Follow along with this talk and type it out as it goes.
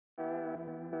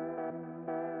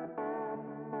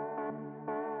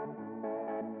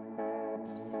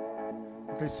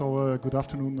Okay, so good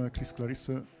afternoon, Kris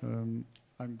Clarysse.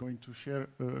 I'm going to share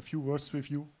a few words with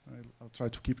you. I'll try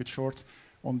to keep it short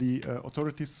on the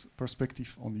authorities'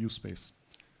 perspective on use space.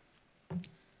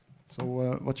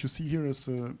 So what you see here is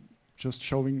just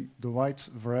showing the wide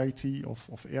variety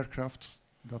of aircraft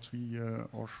that we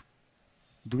are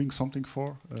doing something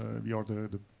for. We are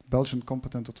the Belgian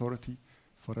competent authority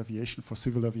for aviation, for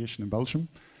civil aviation in Belgium,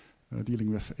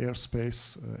 dealing with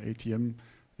airspace, ATM,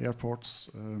 airports,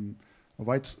 a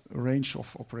wide range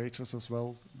of operators as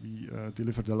well. We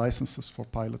deliver the licenses for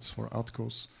pilots, for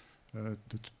ATCOs.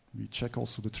 We check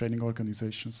also the training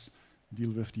organizations,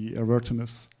 deal with the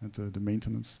airworthiness and the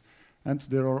maintenance. And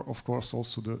there are, of course,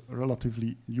 also the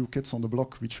relatively new kids on the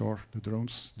block, which are the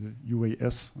drones, the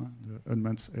UAS, the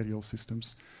unmanned aerial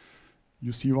systems.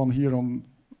 You see one here on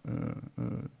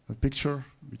a picture,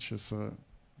 which is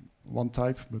one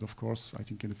type, but of course, I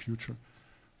think in the future,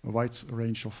 a wide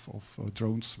range of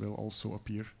drones will also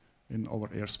appear in our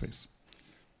airspace.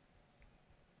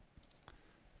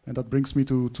 And that brings me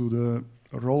to the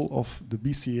role of the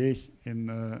BCA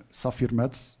in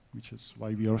SAFIR-Med, which is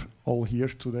why we are all here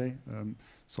today.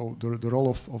 So the role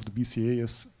of the BCA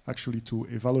is actually to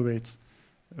evaluate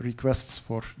requests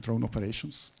for drone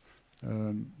operations.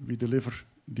 We deliver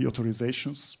the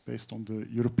authorizations based on the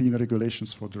European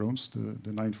regulations for drones,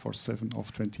 the 947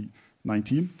 of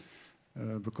 2019.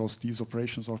 Because these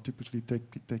operations are typically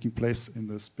taking place in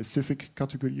the specific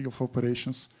category of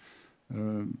operations,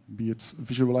 be it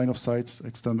visual line of sight,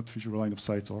 extended visual line of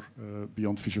sight, or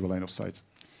beyond visual line of sight.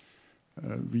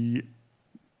 We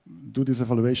do this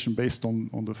evaluation based on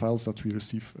the files that we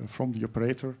receive from the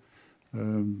operator,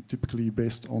 typically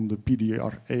based on the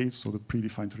PDRA, so the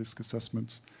predefined risk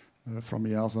assessment from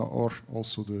EASA, or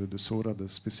also the SORA, the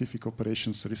specific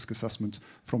operations risk assessment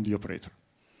from the operator.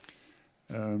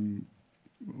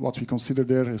 What we consider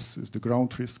there is the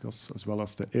ground risk as well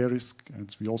as the air risk,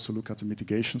 and we also look at the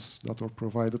mitigations that are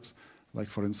provided, like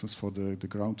for instance for the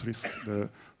ground risk, the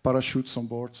parachutes on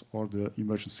board or the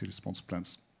emergency response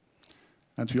plans.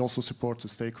 And we also support the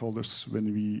stakeholders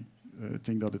when we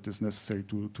think that it is necessary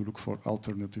to look for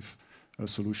alternative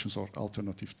solutions or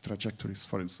alternative trajectories,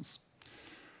 for instance.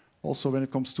 Also, when it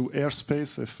comes to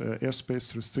airspace, if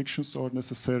airspace restrictions are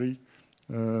necessary,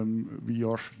 we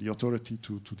are the authority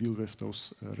to deal with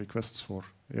those requests for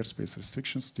airspace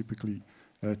restrictions, typically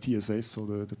TSA, so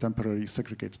the temporary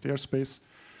segregated airspace.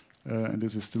 And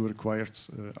this is still required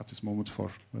at this moment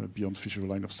for beyond visual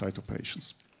line of sight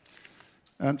operations.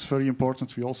 And very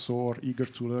important, we also are eager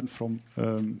to learn from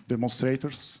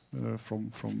demonstrators,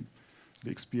 from the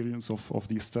experience of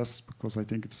these tests, because I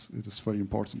think it is very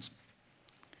important.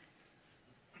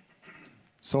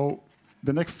 So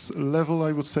the next level,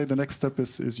 I would say, the next step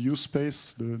is use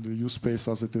space, the use space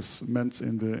as it is meant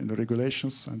in the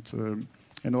regulations. And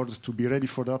in order to be ready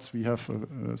for that, we have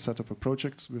set up a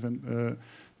project within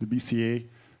the BCA,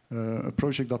 a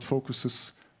project that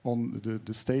focuses on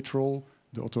the state role,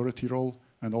 the authority role,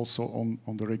 and also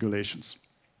on the regulations.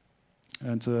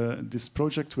 And this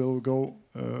project will go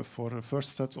for a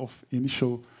first set of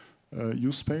initial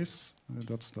use space.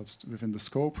 That's within the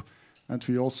scope. And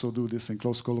we also do this in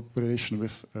close cooperation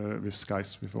with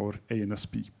SKIES, with our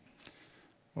ANSP.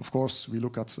 Of course, we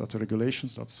look at the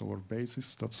regulations. That's our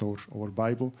basis. That's our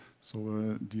Bible.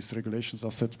 So these regulations,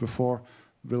 as said before,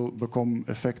 will become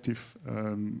effective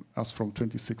as from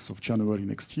 26th of January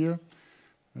next year.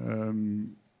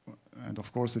 And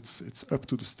of course, it's up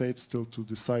to the state still to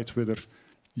decide whether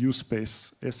use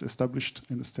space is established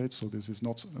in the state. So this is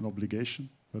not an obligation,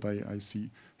 but I see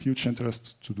huge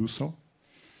interest to do so.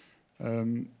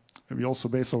 We also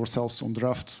base ourselves on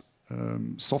draft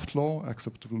soft law,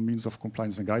 acceptable means of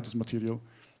compliance and guidance material.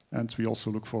 And we also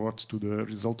look forward to the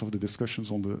result of the discussions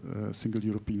on the Single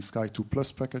European Sky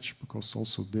 2+ package, because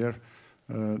also there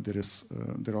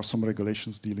are some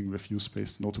regulations dealing with use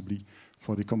space, notably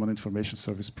for the Common Information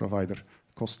Service Provider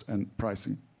cost and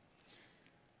pricing.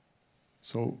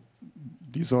 So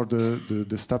these are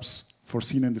the steps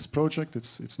foreseen in this project.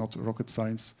 It's not rocket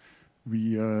science.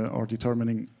 We are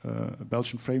determining a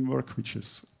Belgian framework, which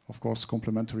is, of course,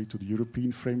 complementary to the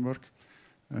European framework,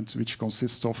 and which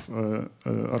consists of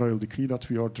a royal decree that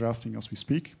we are drafting as we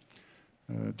speak.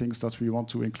 Things that we want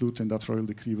to include in that royal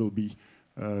decree will be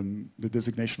the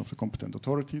designation of the competent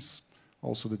authorities,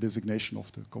 also the designation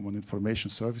of the Common Information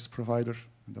Service Provider,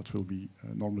 and that will be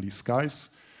normally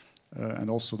SKIES, and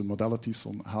also the modalities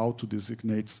on how to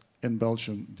designate in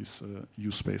Belgium this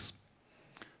use space.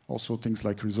 Also, things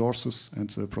like resources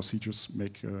and procedures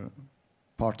make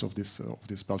part of this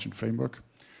Belgian framework.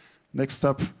 Next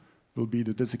step will be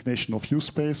the designation of use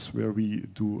space, where we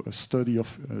do a study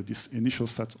of this initial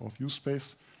set of use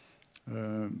space,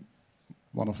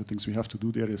 One of the things we have to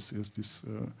do there is this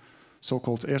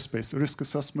so-called airspace risk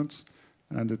assessment,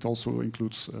 and it also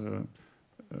includes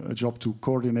a job to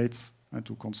coordinate and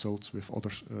to consult with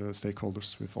other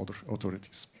stakeholders, with other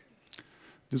authorities.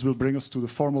 This will bring us to the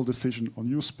formal decision on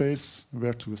use space,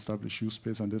 where to establish use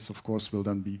space, and this, of course, will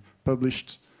then be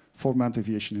published for manned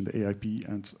aviation in the AIP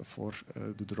and for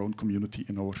the drone community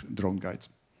in our drone guide.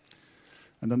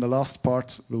 And then the last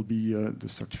part will be the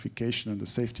certification and the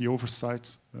safety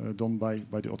oversight done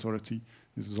by the authority.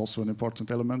 This is also an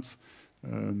important element,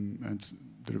 and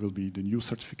there will be the new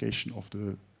certification of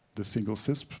the single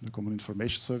CISP, the Common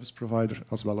Information Service Provider,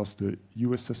 as well as the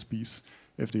USSPs,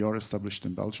 if they are established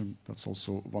in Belgium. That's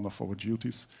also one of our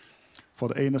duties. For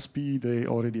the ANSP, they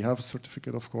already have a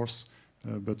certificate, of course,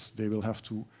 but they will have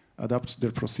to adapt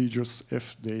their procedures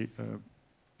if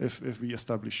we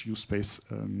establish use space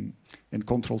in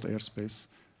controlled airspace,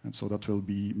 and so that will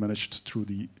be managed through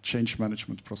the change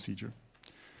management procedure.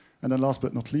 And then last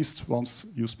but not least, once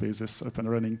use space is up and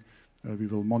running, we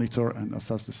will monitor and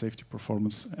assess the safety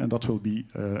performance, and that will be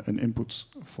an input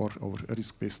for our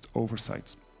risk-based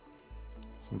oversight.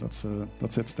 So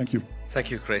that's it. Thank you. Thank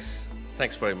you, Kris.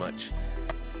 Thanks very much.